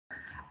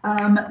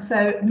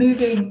So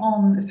moving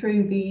on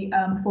through the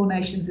four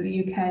nations of the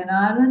UK and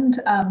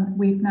Ireland,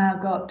 we've now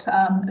got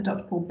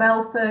Dr. Paul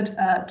Belford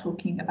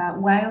talking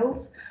about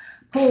Wales.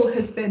 Paul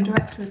has been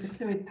director of the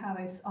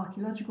Clwyd-Powys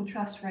Archaeological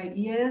Trust for 8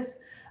 years,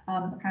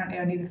 apparently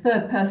only the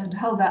third person to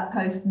hold that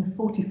post in the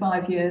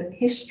 45-year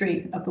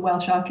history of the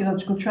Welsh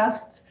Archaeological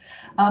Trusts.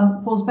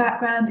 Paul's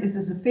background is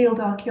as a field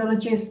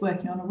archaeologist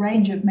working on a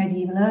range of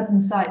medieval urban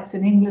sites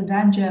in England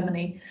and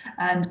Germany,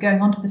 and going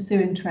on to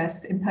pursue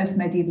interests in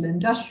post-medieval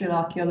industrial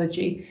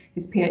archaeology.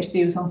 His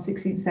PhD was on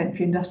 16th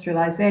century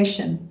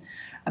industrialisation.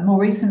 And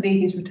more recently,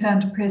 he's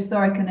returned to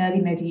prehistoric and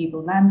early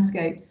medieval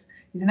landscapes.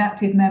 He's an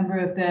active member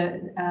of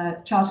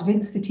the Chartered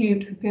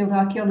Institute for Field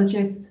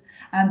Archaeologists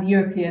and the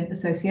European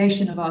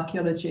Association of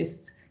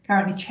Archaeologists,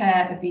 currently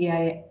chair of the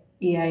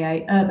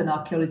EAA Urban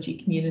Archaeology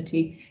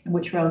Community, in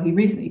which role he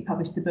recently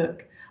published a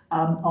book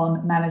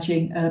on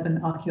managing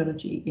urban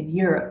archaeology in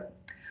Europe.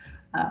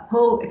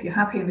 Paul, if you're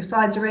happy and the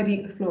slides are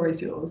ready, the floor is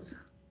yours.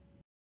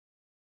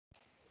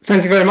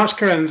 Thank you very much,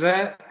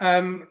 Carenza.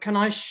 Can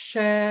I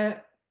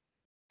share?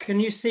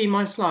 Can you see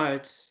my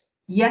slides?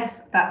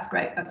 Yes, that's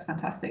great. That's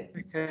fantastic.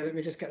 Okay, let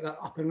me just get that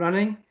up and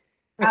running.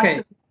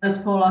 Okay. As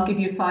Paul, I'll give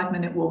you a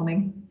 5-minute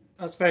warning.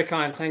 That's very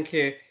kind. Thank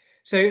you.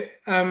 So,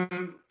 hello,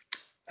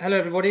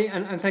 everybody,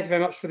 and thank you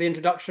very much for the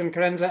introduction,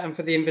 Carenza, and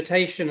for the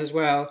invitation as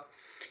well.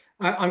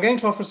 I'm going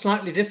to offer a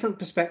slightly different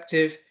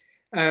perspective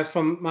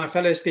from my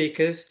fellow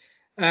speakers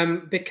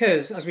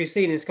because, as we've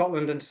seen in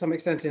Scotland and to some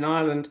extent in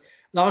Ireland,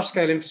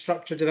 large-scale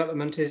infrastructure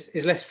development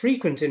is less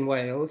frequent in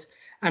Wales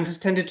and has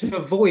tended to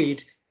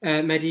avoid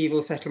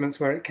medieval settlements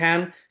where it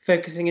can,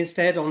 focusing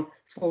instead on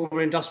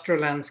former industrial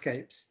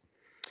landscapes.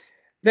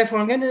 Therefore,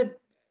 I'm going to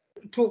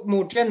talk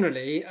more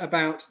generally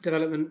about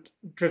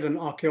development-driven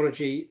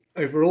archaeology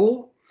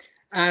overall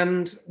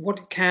and what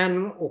it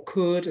can or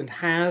could and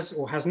has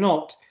or has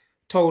not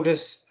told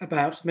us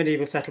about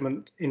medieval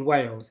settlement in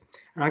Wales.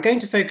 And I'm going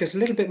to focus a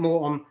little bit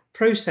more on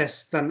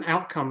process than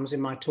outcomes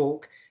in my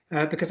talk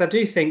because I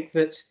do think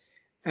that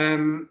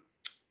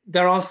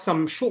there are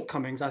some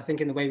shortcomings, I think,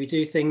 in the way we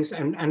do things,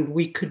 and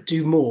we could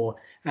do more.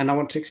 And I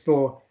want to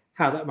explore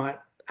how that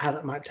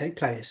might take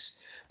place.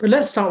 But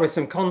let's start with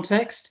some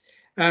context.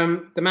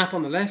 The map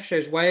on the left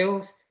shows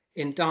Wales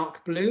in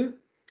dark blue.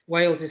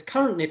 Wales is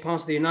currently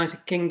part of the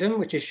United Kingdom,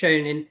 which is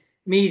shown in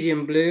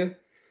medium blue.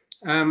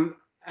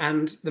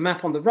 And the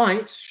map on the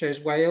right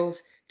shows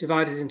Wales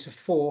divided into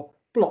 4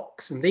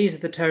 blocks. And these are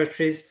the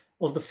territories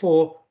of the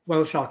 4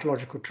 Welsh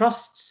Archaeological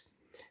Trusts.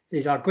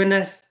 These are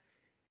Gwynedd,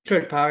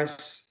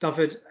 Clwyd-Powys,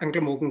 Dyfed and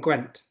Glamorgan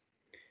Gwent.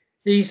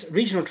 These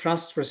regional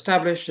trusts were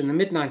established in the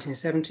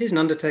mid-1970s and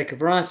undertake a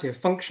variety of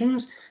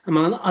functions.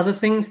 Among other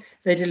things,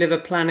 they deliver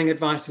planning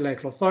advice to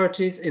local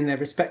authorities in their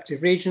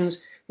respective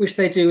regions, which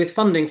they do with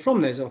funding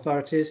from those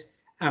authorities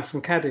and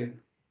from Cadw.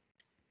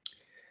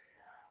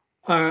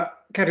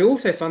 Cadw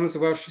also funds the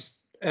Welsh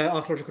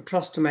Archaeological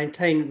Trust to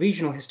maintain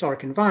regional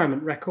historic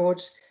environment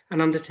records and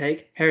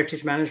undertake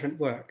heritage management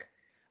work.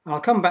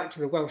 I'll come back to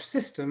the Welsh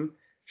system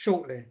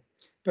shortly,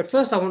 but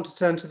first I want to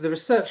turn to the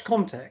research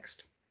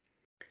context.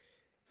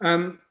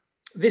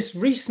 This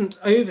recent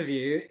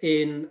overview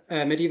in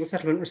medieval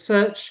settlement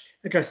research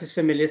addresses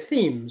familiar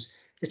themes: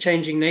 the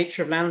changing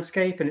nature of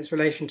landscape and its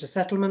relation to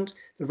settlement,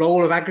 the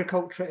role of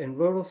agriculture in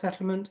rural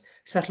settlement,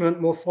 settlement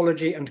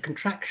morphology and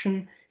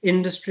contraction,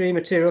 industry,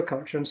 material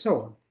culture, and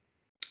so on.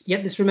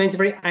 Yet this remains a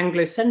very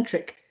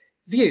Anglo-centric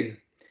view,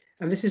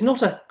 and this is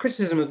not a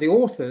criticism of the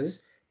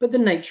authors, but the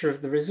nature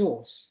of the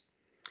resource.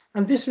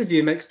 And this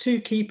review makes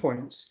 2 key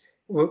points,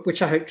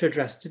 which I hope to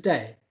address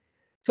today.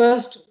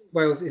 First,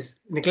 Wales is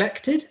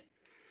neglected,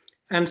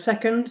 and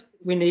second,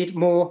 we need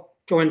more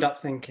joined-up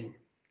thinking.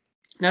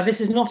 Now,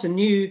 this is not a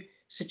new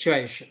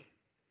situation.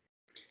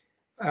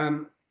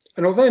 And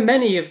although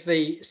many of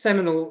the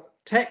seminal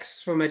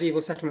texts from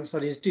medieval settlement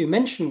studies do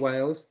mention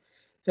Wales,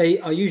 they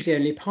are usually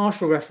only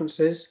partial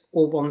references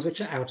or ones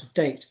which are out of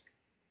date.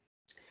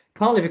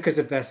 Partly because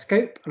of their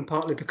scope and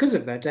partly because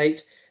of their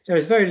date, there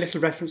is very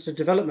little reference to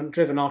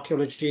development-driven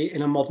archaeology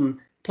in a modern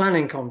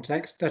planning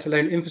context, let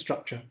alone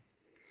infrastructure.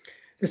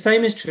 The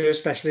same is true of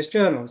specialist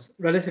journals,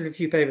 relatively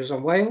few papers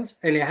on Wales,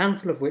 only a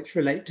handful of which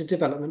relate to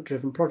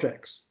development-driven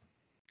projects.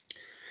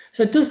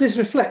 So does this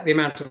reflect the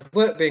amount of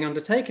work being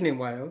undertaken in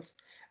Wales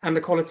and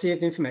the quality of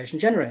the information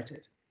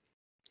generated?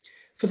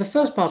 For the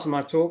first part of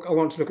my talk, I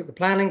want to look at the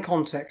planning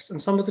context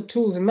and some of the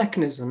tools and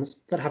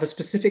mechanisms that have a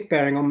specific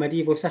bearing on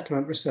medieval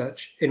settlement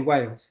research in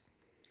Wales.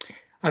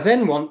 I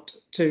then want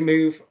to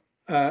move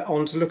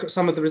on to look at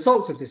some of the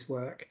results of this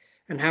work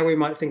and how we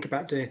might think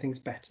about doing things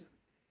better.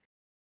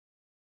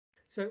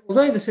 So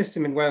although the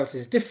system in Wales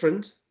is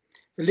different,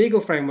 the legal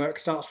framework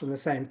starts from the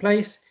same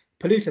place: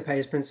 polluter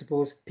pays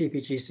principles,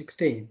 PPG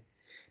 16.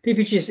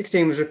 PPG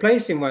 16 was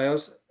replaced in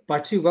Wales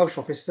by 2 Welsh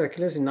Office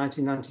circulars in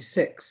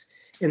 1996.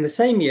 In the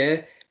same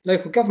year,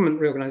 local government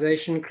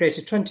reorganisation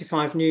created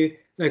 25 new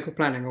local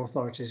planning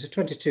authorities, so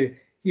 22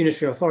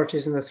 unitary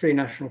authorities and the 3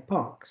 national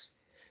parks.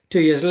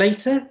 2 years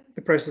later,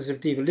 the process of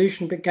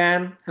devolution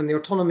began, and the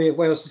autonomy of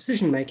Wales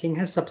decision-making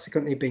has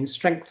subsequently been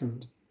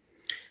strengthened.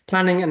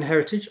 Planning and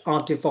heritage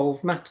are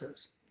devolved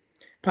matters.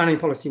 Planning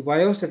policy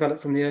Wales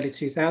developed from the early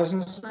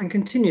 2000s and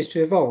continues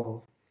to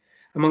evolve.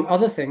 Among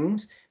other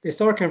things, the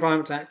Historic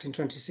Environment Act in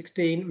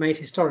 2016 made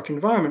historic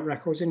environment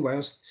records in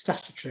Wales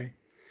statutory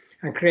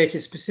and created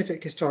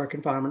specific historic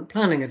environment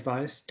planning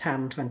advice,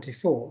 TAN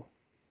 24.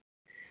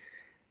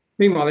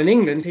 Meanwhile, in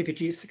England,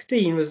 PPG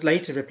 16 was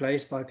later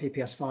replaced by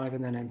PPS 5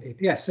 and then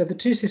NPPF. So the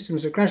two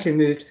systems have gradually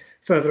moved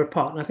further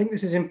apart. And I think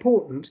this is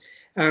important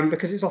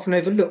because it's often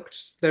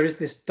overlooked. There is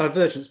this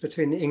divergence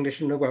between the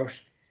English and the Welsh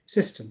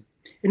system.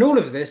 In all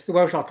of this, the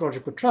Welsh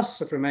Archaeological Trusts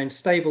have remained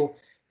stable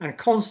and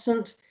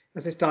constant.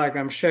 As this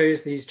diagram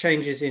shows, these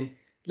changes in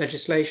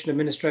legislation,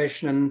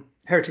 administration and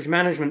heritage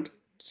management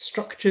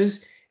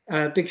structures,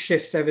 big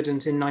shifts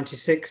evident in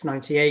 96,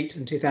 98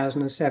 and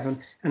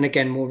 2007, and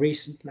again more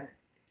recently.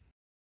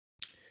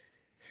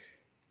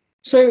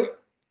 So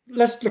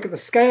let's look at the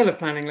scale of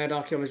planning-led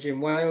archaeology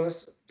in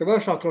Wales. The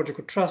Welsh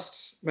Archaeological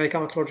Trusts make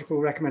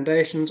archaeological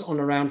recommendations on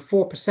around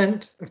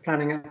 4% of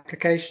planning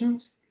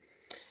applications.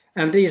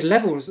 And these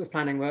levels of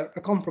planning work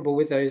are comparable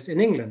with those in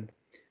England.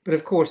 But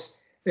of course,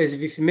 those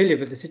of you familiar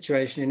with the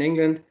situation in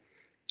England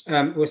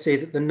will see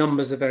that the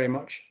numbers are very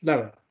much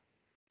lower.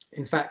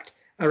 In fact,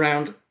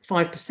 around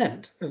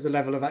 5% of the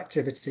level of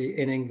activity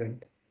in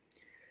England.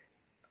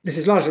 This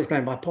is largely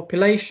explained by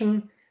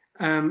population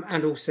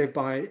and also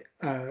by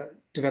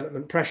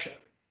development pressure.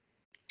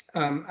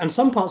 And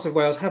some parts of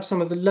Wales have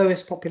some of the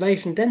lowest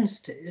population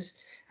densities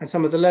and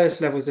some of the lowest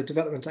levels of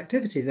development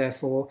activity,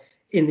 therefore,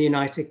 in the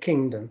United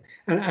Kingdom.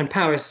 And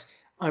Powys,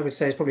 I would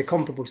say, is probably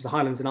comparable to the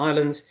Highlands and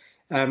Islands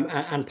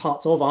and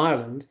parts of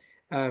Ireland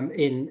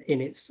in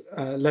its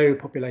low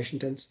population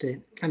density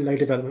and low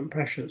development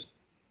pressures.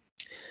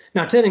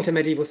 Now, turning to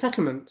medieval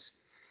settlements,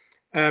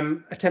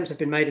 attempts have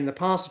been made in the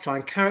past to try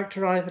and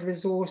characterise the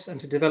resource and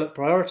to develop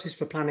priorities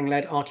for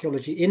planning-led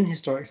archaeology in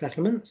historic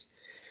settlements.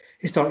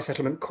 Historic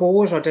settlement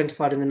cores were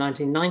identified in the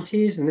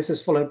 1990s, and this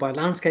was followed by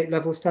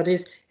landscape-level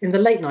studies in the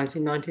late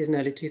 1990s and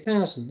early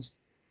 2000s.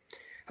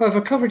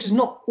 However, coverage has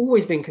not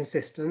always been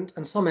consistent,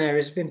 and some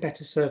areas have been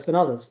better served than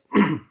others.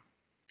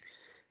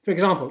 For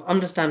example,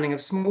 understanding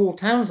of small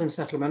towns and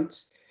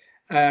settlements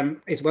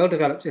is well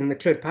developed in the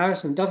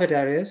Clwyd-Powys and Dyfed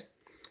areas,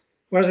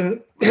 whereas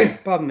in,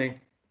 pardon me,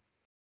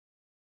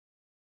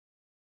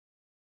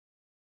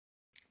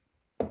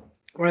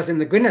 whereas in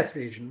the Gwynedd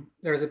region,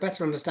 there is a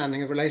better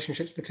understanding of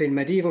relationships between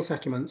medieval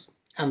settlements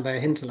and their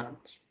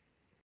hinterlands.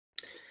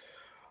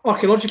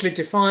 Archaeologically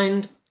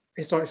defined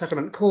historic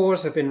settlement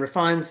cores have been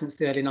refined since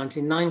the early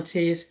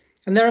 1990s,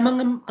 and they're among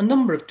them a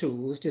number of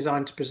tools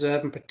designed to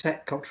preserve and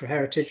protect cultural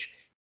heritage.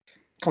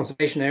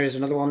 Conservation areas,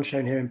 another one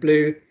shown here in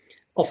blue,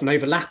 often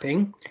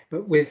overlapping,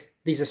 but with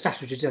these are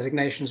statutory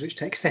designations which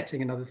take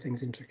setting and other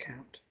things into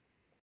account.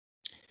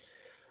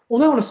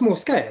 Although on a small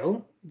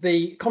scale,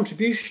 the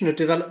contribution of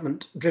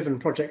development-driven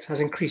projects has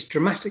increased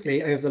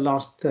dramatically over the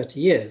last 30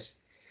 years.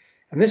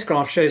 And this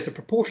graph shows the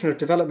proportion of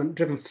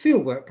development-driven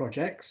fieldwork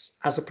projects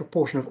as a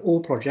proportion of all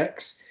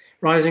projects,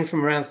 rising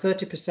from around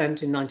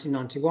 30% in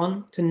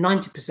 1991 to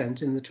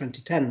 90% in the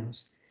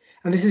 2010s.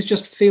 And this is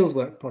just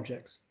fieldwork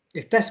projects.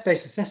 If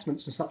desk-based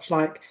assessments and such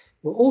like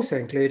were also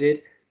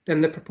included,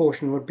 then the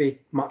proportion would be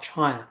much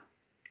higher.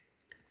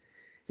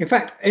 In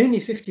fact,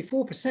 only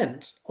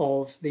 54%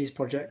 of these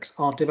projects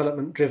are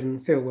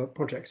development-driven fieldwork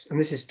projects, and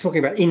this is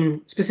talking about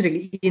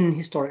specifically in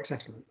historic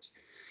settlements.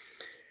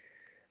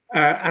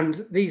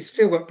 And these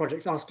fieldwork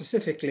projects are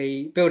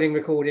specifically building,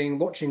 recording,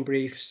 watching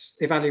briefs,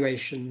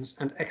 evaluations,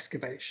 and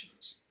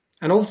excavations.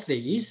 And of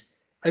these,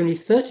 only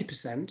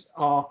 30%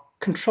 are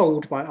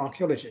controlled by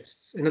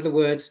archaeologists. In other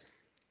words,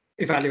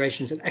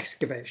 evaluations and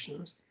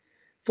excavations.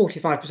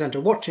 45%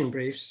 are watching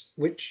briefs,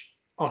 which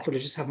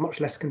archaeologists have much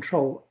less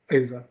control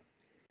over.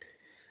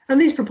 And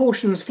these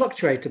proportions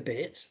fluctuate a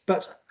bit,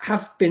 but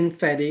have been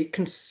fairly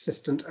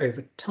consistent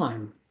over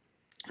time.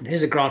 And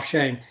here's a graph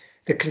showing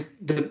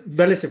the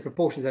relative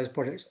proportions of those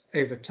projects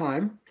over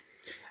time.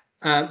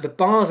 The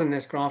bars in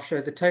this graph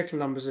show the total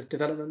numbers of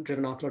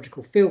development-driven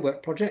archaeological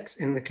fieldwork projects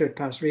in the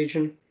Clwyd-Powys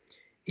region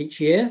each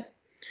year.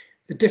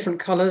 The different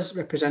colours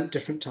represent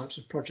different types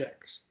of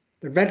projects.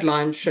 The red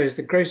line shows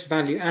the gross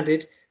value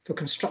added for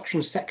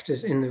construction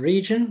sectors in the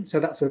region. So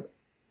that's a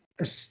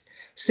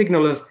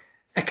signal of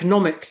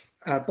economic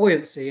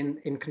buoyancy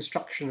in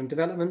construction and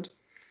development.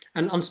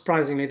 And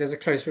unsurprisingly, there's a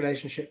close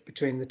relationship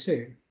between the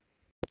two.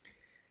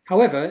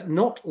 However,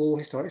 not all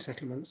historic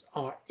settlements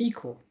are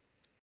equal.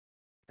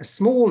 A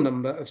small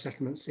number of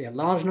settlements see a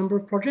large number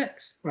of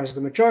projects, whereas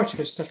the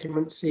majority of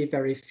settlements see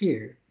very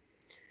few.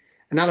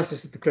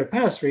 Analysis of the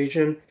Clwyd-Powys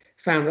region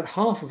found that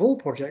half of all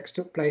projects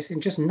took place in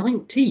just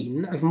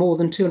 19 of more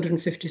than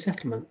 250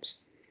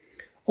 settlements.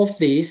 Of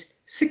these,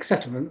 6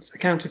 settlements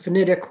accounted for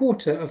nearly a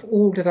quarter of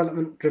all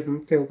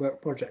development-driven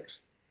fieldwork projects.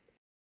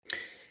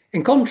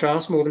 In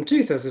contrast, more than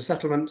 2/3 of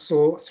settlements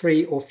saw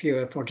 3 or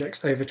fewer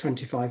projects over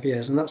 25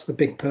 years, and that's the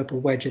big purple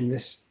wedge in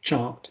this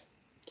chart.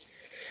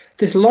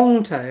 This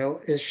long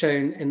tail is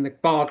shown in the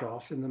bar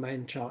graph in the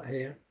main chart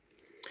here.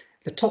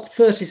 The top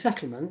 30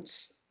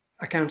 settlements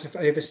accounted for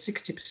over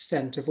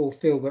 60% of all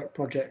fieldwork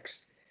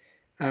projects,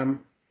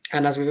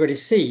 And as we've already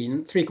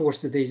seen,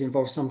 3/4 of these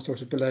involve some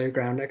sort of below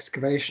ground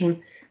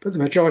excavation, but the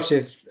majority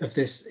of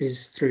this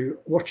is through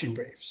watching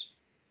briefs.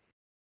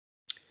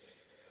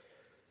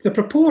 The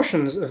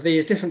proportions of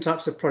these different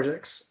types of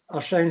projects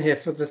are shown here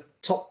for the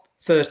top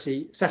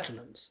 30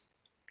 settlements.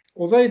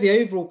 Although the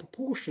overall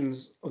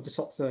proportions of the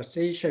top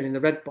 30, shown in the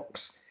red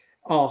box,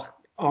 are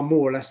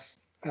more or less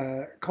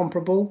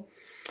comparable,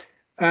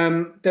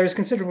 there is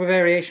considerable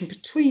variation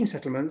between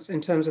settlements in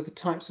terms of the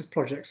types of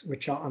projects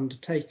which are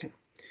undertaken.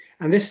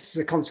 And this is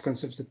a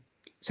consequence of the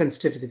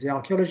sensitivity of the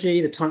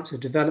archaeology, the types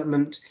of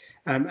development,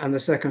 and the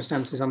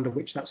circumstances under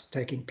which that's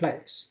taking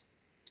place.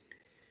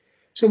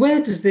 So where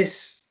does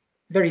this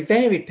very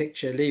varied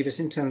picture leave us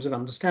in terms of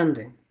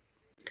understanding?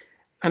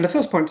 And the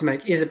first point to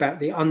make is about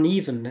the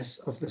unevenness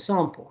of the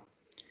sample.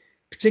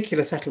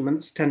 Particular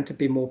settlements tend to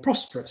be more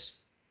prosperous.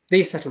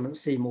 These settlements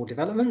see more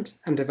development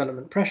and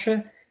development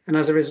pressure, and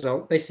as a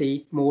result, they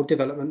see more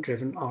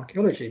development-driven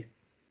archaeology.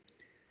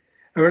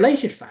 A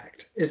related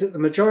fact is that the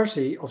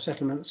majority of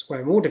settlements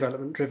where more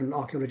development-driven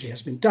archaeology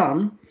has been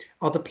done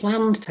are the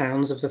planned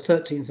towns of the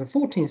 13th and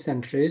 14th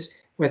centuries,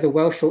 whether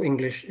Welsh or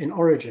English in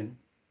origin.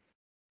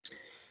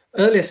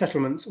 Earlier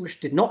settlements which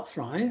did not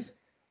thrive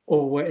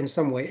or were in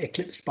some way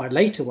eclipsed by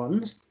later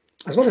ones,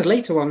 as well as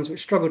later ones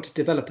which struggled to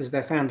develop as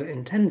their founder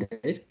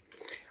intended,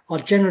 are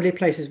generally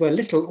places where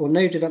little or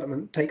no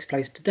development takes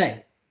place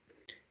today.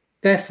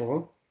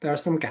 Therefore, there are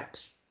some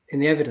gaps in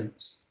the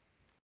evidence.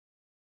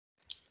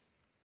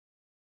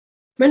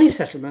 Many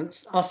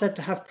settlements are said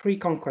to have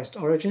pre-conquest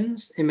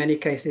origins, in many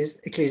cases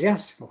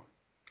ecclesiastical.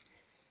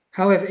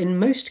 However, in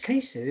most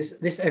cases,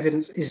 this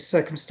evidence is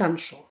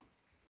circumstantial.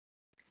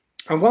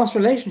 And whilst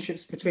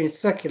relationships between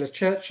circular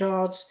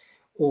churchyards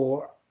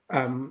or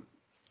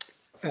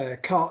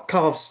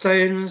carved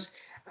stones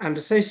and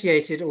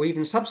associated or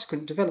even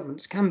subsequent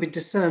developments can be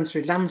discerned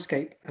through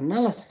landscape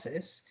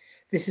analysis,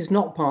 this is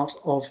not part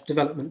of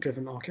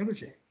development-driven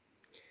archaeology.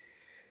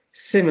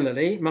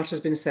 Similarly, much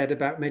has been said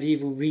about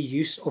medieval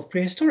reuse of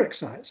prehistoric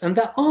sites, and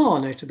there are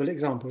notable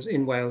examples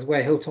in Wales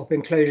where hilltop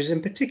enclosures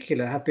in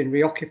particular have been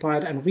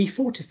reoccupied and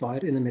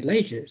refortified in the Middle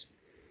Ages.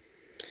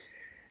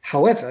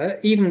 However,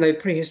 even though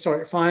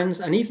prehistoric finds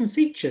and even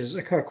features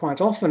occur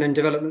quite often in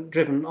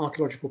development-driven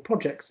archaeological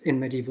projects in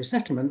medieval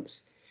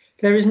settlements,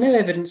 there is no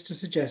evidence to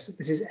suggest that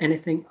this is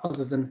anything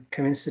other than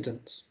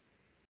coincidence.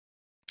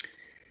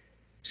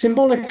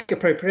 Symbolic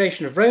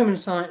appropriation of Roman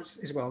sites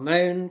is well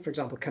known, for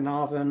example,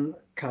 Carnarvon,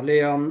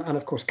 Caerleon, and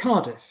of course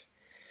Cardiff.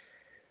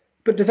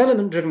 But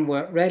development-driven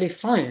work rarely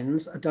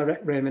finds a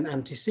direct Roman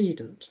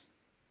antecedent.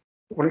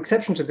 One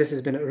exception to this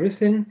has been at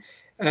Ruthin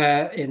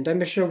in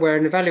Denbighshire, where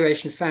an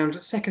evaluation found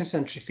 2nd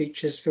century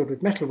features filled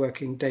with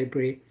metalworking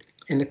debris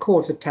in the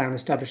core of the town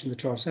established in the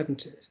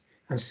 1270s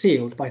and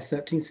sealed by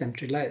 13th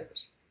century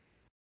layers.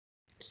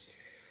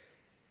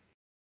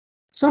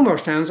 Some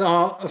Welsh towns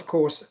are, of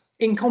course,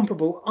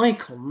 incomparable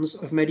icons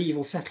of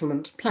medieval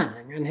settlement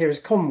planning, and here is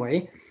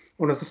Conway,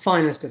 one of the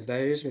finest of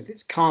those, with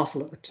its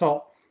castle at the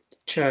top,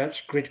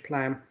 church, grid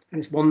plan,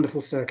 and its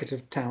wonderful circuit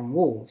of town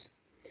walls.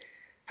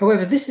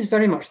 However, this is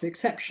very much the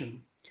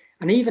exception,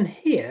 and even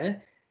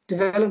here,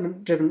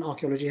 development-driven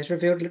archaeology has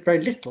revealed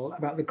very little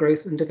about the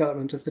growth and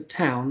development of the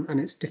town and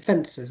its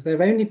defences. There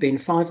have only been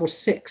 5 or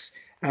 6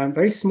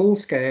 very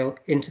small-scale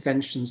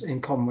interventions in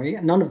Conway,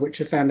 none of which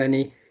have found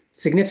any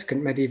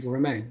significant medieval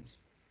remains.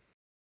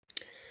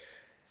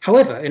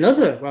 However, in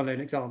other well-known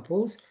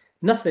examples,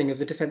 nothing of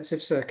the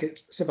defensive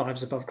circuit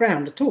survives above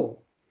ground at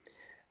all.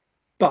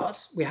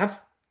 But we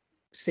have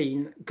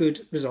seen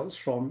good results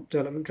from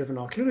development-driven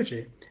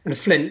archaeology, and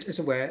Flint is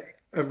a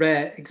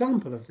rare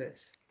example of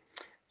this.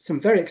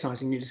 Some very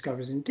exciting new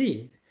discoveries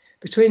indeed.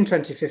 Between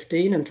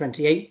 2015 and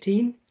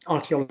 2018,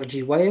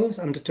 Archaeology Wales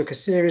undertook a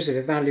series of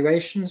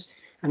evaluations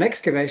and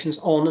excavations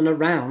on and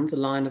around the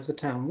line of the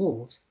town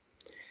walls,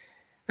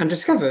 and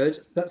discovered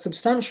that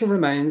substantial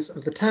remains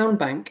of the town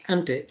bank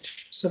and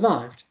ditch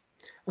survived,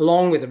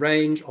 along with a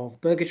range of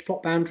burgage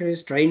plot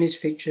boundaries, drainage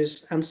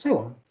features, and so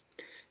on,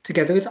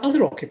 together with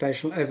other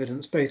occupational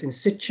evidence both in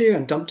situ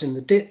and dumped in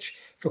the ditch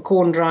for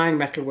corn drying,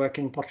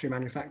 metalworking, pottery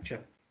manufacture,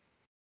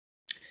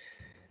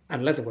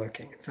 and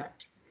leatherworking, in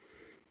fact.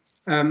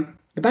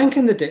 The bank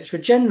and the ditch were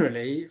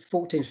generally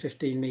 14 to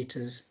 15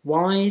 metres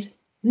wide,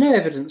 no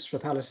evidence for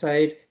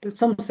palisade, but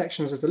some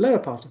sections of the lower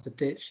part of the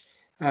ditch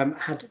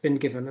had been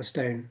given a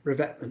stone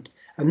revetment,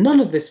 and none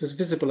of this was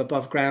visible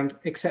above ground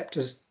except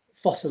as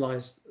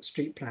fossilised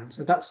street plans.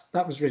 So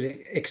that was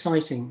really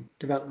exciting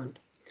development.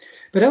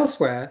 But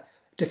elsewhere,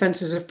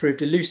 defences have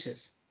proved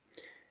elusive.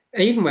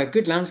 Even where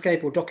good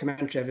landscape or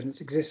documentary evidence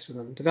exists for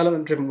them,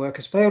 development-driven work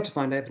has failed to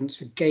find evidence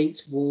for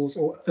gates, walls,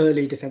 or other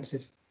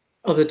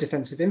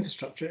defensive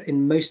infrastructure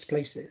in most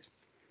places.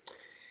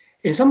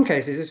 In some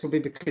cases, this will be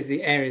because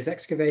the areas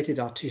excavated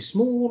are too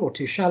small or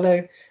too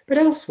shallow, but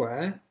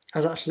elsewhere,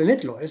 as at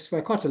Llanidloes,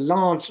 where quite a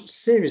large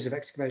series of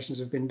excavations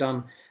have been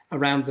done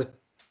around the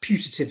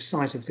putative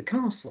site of the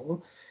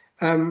castle,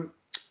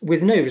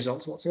 with no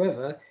results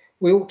whatsoever,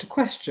 we ought to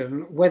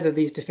question whether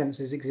these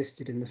defences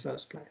existed in the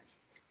first place.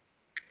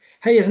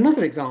 Hay is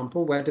another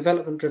example where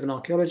development-driven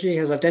archaeology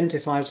has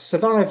identified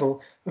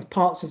survival of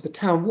parts of the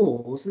town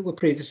walls that were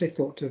previously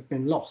thought to have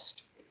been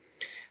lost.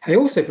 Hay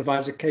also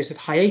provides a case of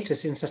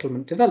hiatus in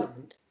settlement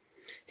development.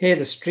 Here,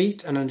 the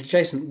street and an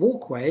adjacent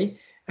walkway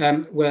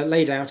were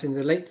laid out in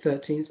the late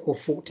 13th or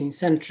 14th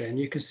century, and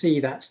you can see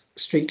that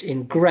street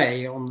in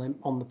grey on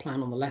the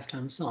plan on the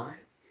left-hand side.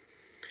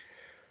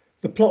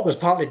 The plot was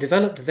partly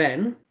developed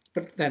then,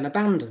 but then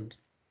abandoned.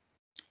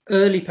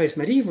 Early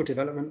post-medieval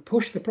development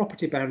pushed the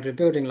property boundary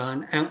building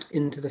line out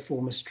into the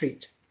former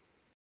street.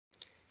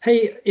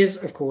 Hay is,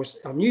 of course,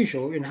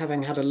 unusual in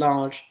having had a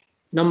large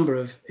number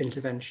of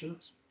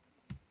interventions.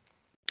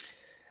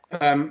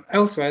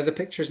 Elsewhere, the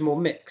picture is more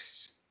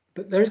mixed,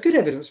 but there is good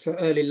evidence for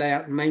early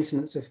layout and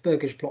maintenance of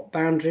burgage plot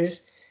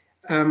boundaries,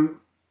 and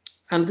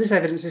this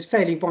evidence is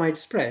fairly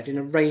widespread in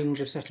a range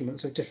of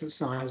settlements of different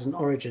size and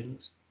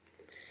origins.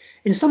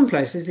 In some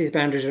places, these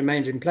boundaries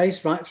remained in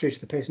place right through to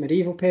the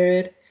post-medieval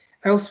period.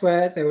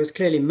 Elsewhere, there was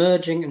clearly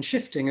merging and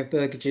shifting of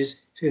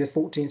burgages through the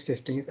 14th,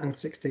 15th and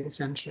 16th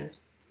centuries.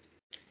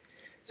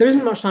 There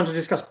isn't much time to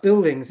discuss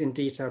buildings in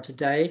detail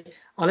today.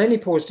 I'll only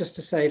pause just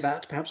to say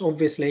that, perhaps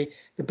obviously,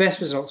 the best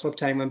results are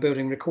obtained when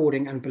building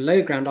recording and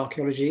below-ground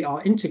archaeology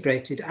are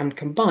integrated and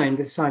combined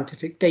with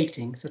scientific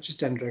dating, such as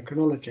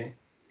dendrochronology.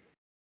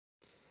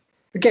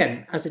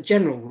 Again, as a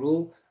general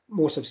rule,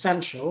 more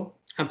substantial,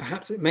 and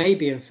perhaps it may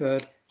be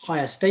inferred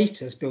higher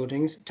status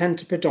buildings tend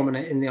to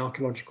predominate in the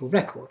archaeological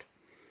record.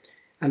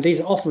 And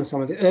these are often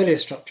some of the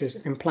earliest structures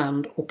in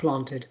planned or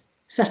planted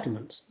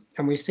settlements.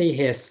 And we see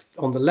here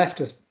on the left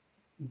of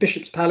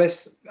Bishop's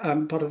Palace,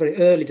 part of the very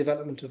early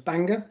development of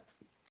Bangor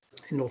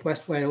in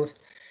northwest Wales,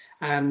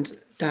 and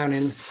down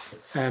in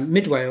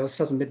mid Wales,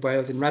 southern mid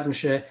Wales in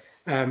Radnorshire,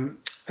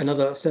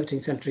 another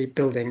 13th century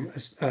building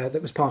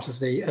that was part of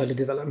the early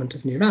development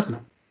of New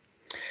Radnor.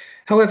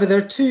 However, there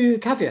are two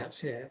caveats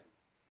here.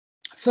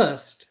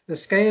 First, the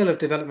scale of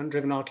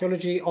development-driven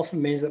archaeology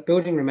often means that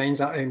building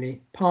remains are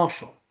only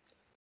partial.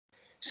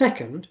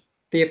 Second,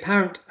 the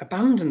apparent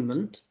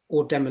abandonment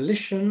or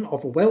demolition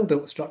of a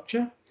well-built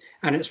structure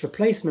and its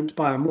replacement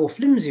by a more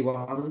flimsy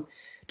one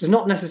does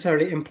not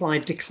necessarily imply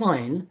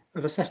decline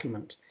of a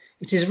settlement.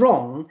 It is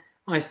wrong,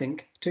 I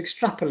think, to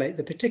extrapolate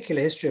the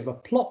particular history of a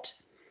plot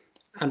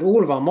and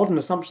all of our modern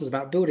assumptions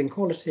about building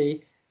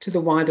quality to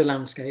the wider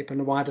landscape and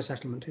the wider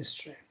settlement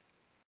history.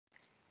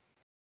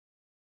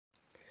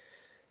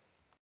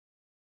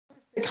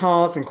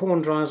 Hearths and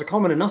corn dryers are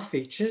common enough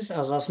features,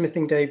 as are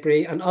smithing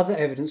debris and other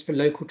evidence for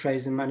local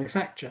trades and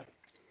manufacture.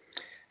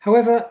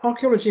 However,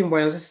 archaeology in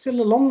Wales is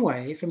still a long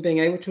way from being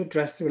able to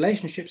address the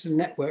relationships and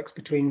networks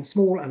between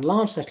small and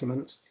large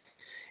settlements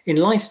in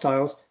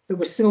lifestyles that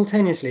were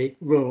simultaneously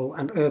rural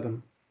and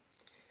urban.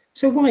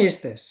 So why is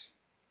this?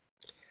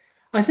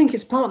 I think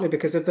it's partly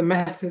because of the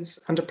methods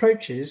and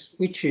approaches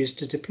we choose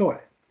to deploy.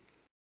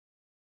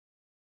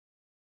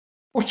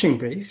 Watching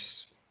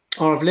briefs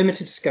are of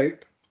limited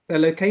scope. Their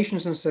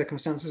locations and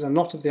circumstances are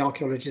not of the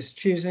archaeologist's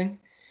choosing,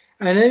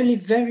 and only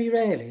very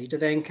rarely do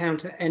they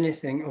encounter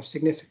anything of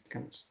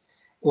significance,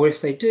 or if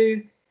they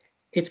do,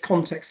 its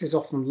context is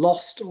often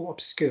lost or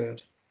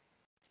obscured.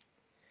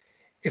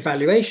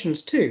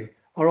 Evaluations, too,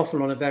 are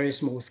often on a very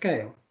small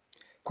scale.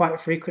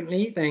 Quite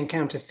frequently, they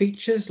encounter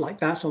features like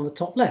that on the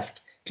top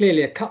left,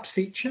 clearly a cut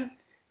feature,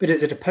 but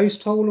is it a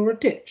post hole or a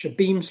ditch, a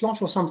beam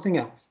slot or something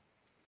else?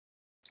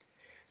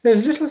 There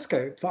is little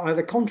scope for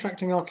either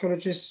contracting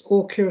archaeologists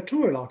or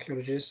curatorial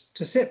archaeologists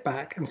to sit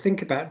back and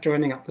think about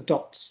joining up the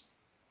dots.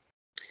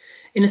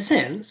 In a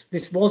sense,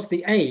 this was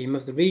the aim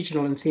of the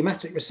regional and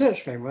thematic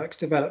research frameworks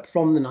developed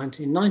from the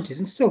 1990s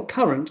and still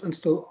current and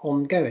still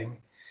ongoing.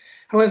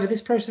 However, this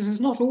process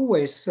has not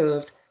always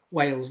served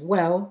Wales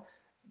well,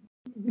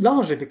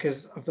 largely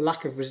because of the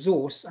lack of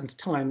resource and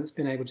time that's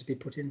been able to be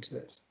put into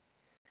it.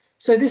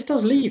 So this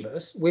does leave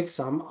us with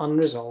some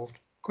unresolved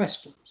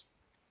questions.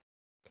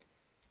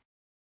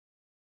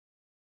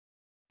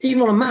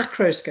 Even on a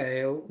macro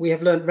scale, we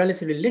have learned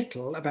relatively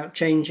little about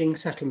changing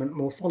settlement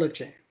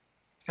morphology.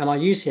 And I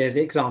use here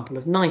the example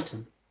of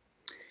Knighton.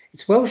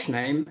 Its Welsh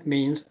name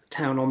means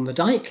town on the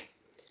dyke,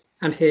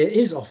 and here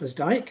is Offa's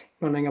Dyke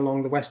running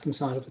along the western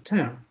side of the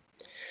town.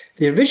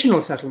 The original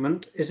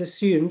settlement is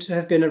assumed to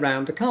have been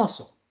around the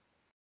castle.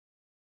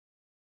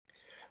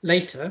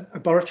 Later, a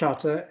borough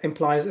charter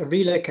implies a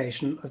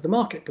relocation of the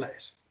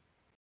marketplace.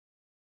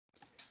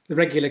 The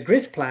regular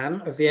grid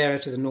plan of the area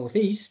to the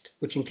northeast,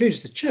 which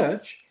includes the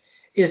church,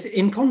 is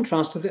in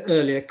contrast to the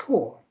earlier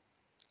core.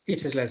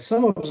 It has led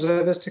some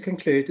observers to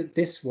conclude that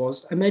this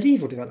was a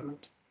medieval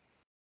development.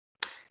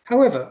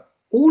 However,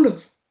 all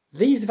of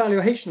these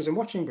evaluations and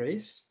watching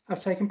briefs have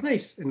taken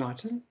place in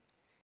Knighton,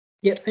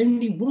 yet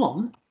only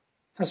one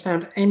has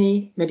found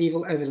any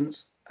medieval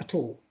evidence at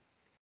all.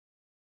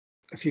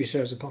 A few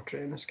shows of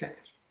pottery in this case.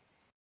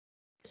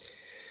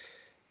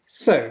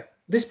 So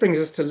this brings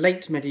us to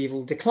late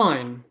medieval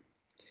decline,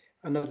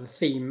 another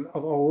theme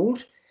of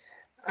old.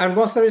 And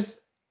whilst there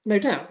is no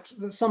doubt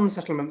that some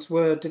settlements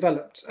were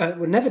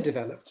never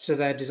developed to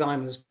their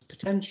designer's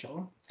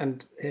potential,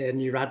 and here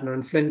New Radnor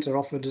and Flint are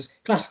offered as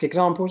classic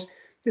examples,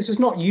 this was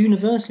not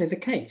universally the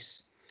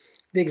case.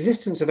 The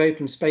existence of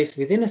open space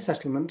within a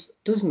settlement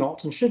does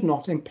not and should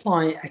not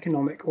imply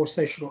economic or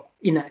social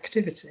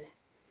inactivity.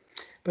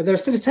 But there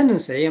is still a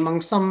tendency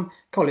among some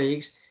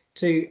colleagues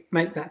to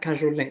make that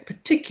casual link,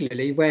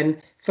 particularly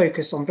when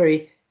focused on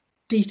very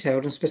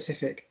detailed and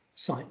specific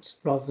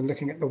sites rather than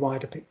looking at the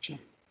wider picture.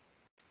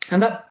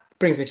 And that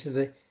brings me to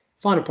the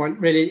final point,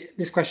 really,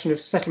 this question of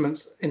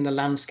settlements in the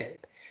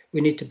landscape.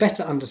 We need to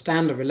better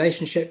understand the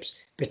relationships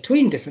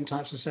between different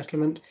types of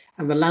settlement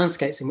and the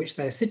landscapes in which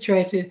they are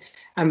situated,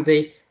 and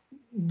the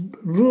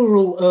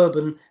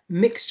rural-urban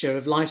mixture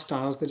of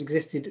lifestyles that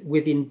existed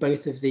within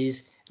both of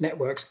these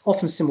networks,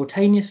 often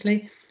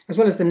simultaneously, as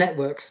well as the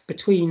networks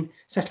between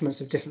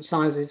settlements of different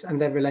sizes and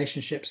their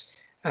relationships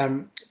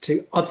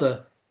to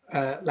other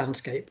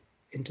landscape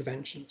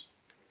interventions.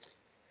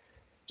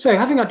 So,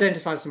 having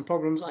identified some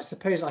problems, I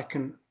suppose I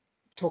can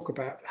talk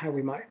about how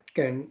we might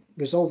go and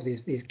resolve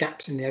these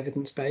gaps in the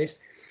evidence base.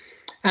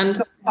 And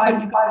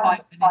you've got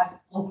 5 minutes.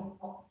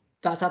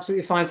 That's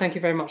absolutely fine. Thank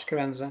you very much,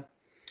 Karenza.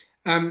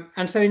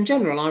 And so, in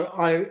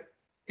general,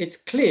 it's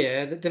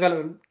clear that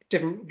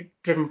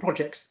development-driven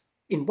projects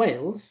in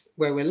Wales,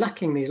 where we're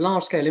lacking these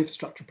large-scale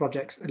infrastructure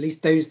projects, at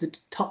least those that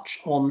touch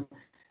on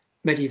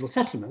medieval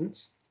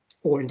settlements,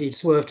 or indeed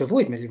swerve to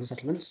avoid medieval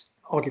settlements,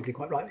 arguably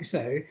quite rightly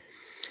so,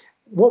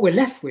 what we're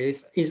left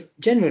with is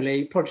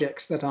generally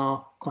projects that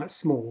are quite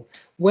small.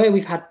 Where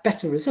we've had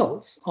better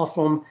results are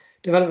from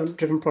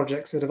development-driven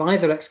projects that have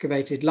either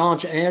excavated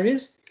larger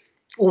areas,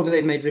 or that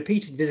they've made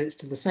repeated visits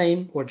to the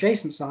same or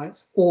adjacent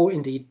sites, or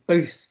indeed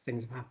both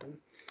things have happened.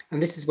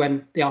 And this is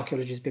when the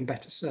archaeology has been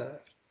better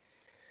served.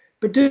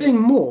 But doing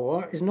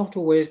more is not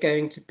always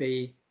going to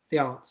be the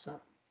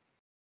answer.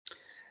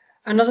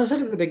 And as I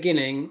said at the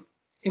beginning,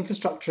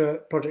 infrastructure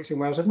projects in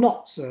Wales have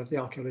not served the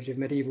archaeology of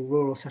medieval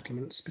rural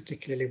settlements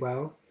particularly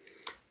well.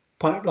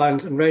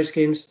 Pipelines and road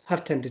schemes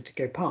have tended to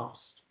go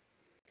past.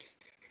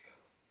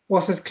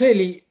 Whilst there's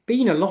clearly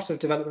been a lot of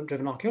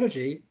development-driven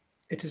archaeology,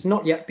 it has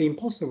not yet been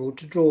possible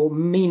to draw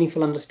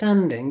meaningful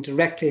understanding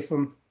directly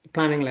from the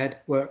planning-led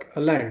work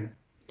alone.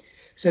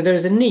 So there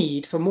is a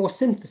need for more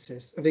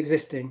synthesis of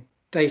existing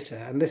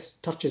data, and this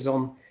touches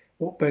on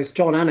what both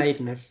John and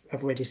Aidan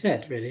have already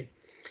said, really.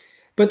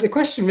 But the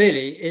question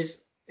really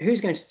is,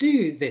 who's going to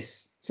do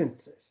this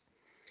synthesis?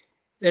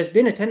 There's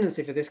been a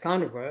tendency for this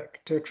kind of work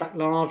to attract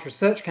large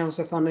research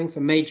council funding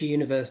for major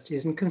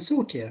universities and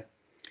consortia.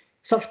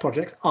 Such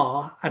projects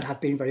are and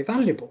have been very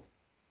valuable.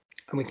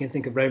 And we can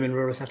think of Roman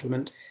rural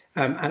settlement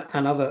and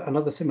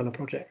other similar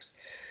projects.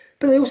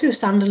 But they also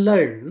stand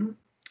alone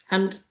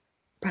and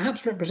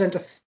perhaps represent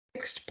a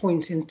fixed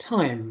point in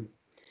time.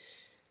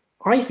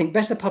 I think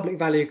better public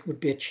value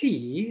would be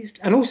achieved,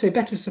 and also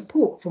better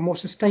support for more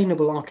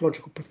sustainable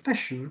archaeological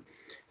profession,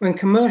 when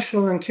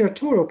commercial and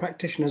curatorial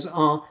practitioners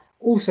are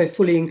also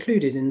fully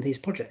included in these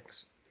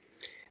projects.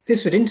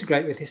 This would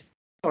integrate with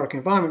historic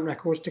environment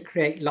records to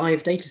create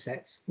live data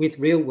sets with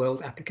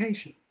real-world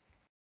application.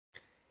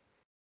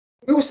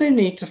 We also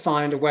need to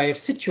find a way of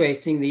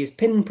situating these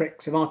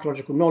pinpricks of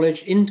archaeological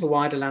knowledge into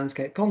wider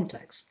landscape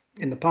context.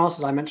 In the past,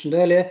 as I mentioned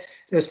earlier,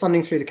 there was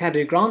funding through the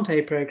Cadw Grant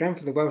Aid programme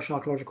for the Welsh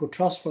Archaeological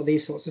Trust for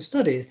these sorts of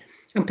studies,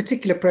 and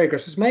particular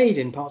progress was made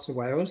in parts of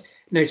Wales,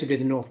 notably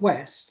the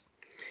northwest.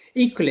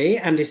 Equally,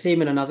 Andy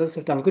Seaman and others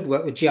have done good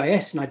work with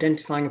GIS in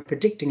identifying and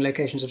predicting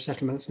locations of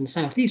settlements in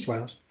southeast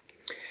Wales.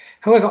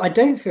 However, I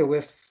don't feel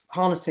we're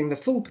harnessing the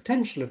full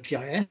potential of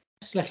GIS,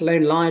 let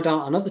alone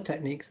LiDAR and other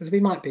techniques, as we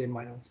might be in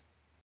Wales.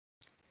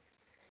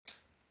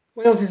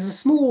 Wales is a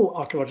small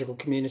archaeological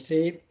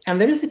community, and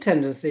there is a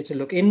tendency to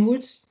look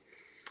inwards,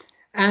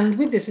 and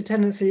with this a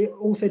tendency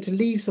also to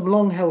leave some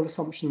long-held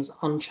assumptions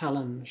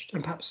unchallenged,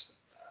 and perhaps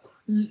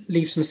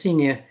leave some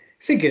senior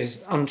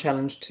figures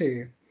unchallenged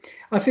too.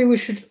 I feel we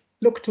should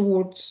look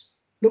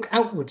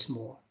outwards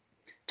more,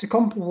 to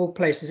comparable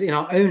places in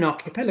our own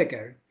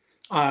archipelago,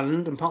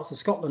 Ireland and parts of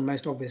Scotland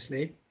most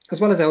obviously,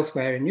 as well as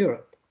elsewhere in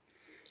Europe,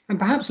 and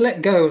perhaps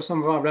let go of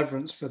some of our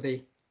reverence for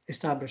the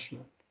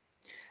establishment.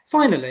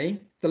 Finally,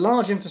 the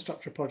large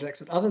infrastructure projects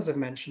that others have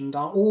mentioned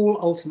are all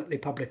ultimately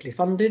publicly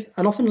funded,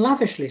 and often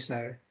lavishly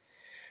so.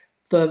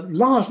 The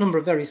large number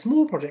of very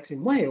small projects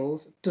in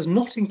Wales does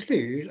not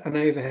include an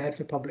overhead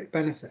for public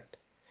benefit.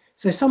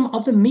 So some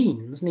other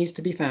means needs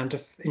to be found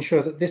to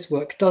ensure that this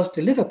work does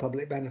deliver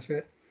public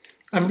benefit,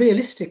 and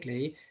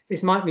realistically,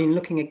 this might mean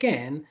looking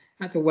again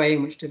at the way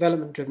in which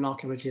development-driven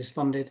archaeology is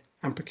funded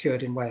and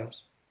procured in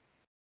Wales.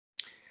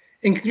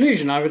 In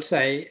conclusion, I would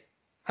say,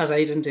 as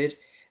Aidan did,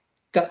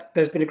 that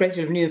there's been a great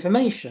deal of new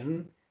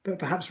information, but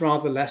perhaps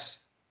rather less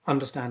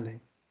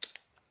understanding.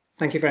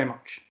 Thank you very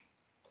much.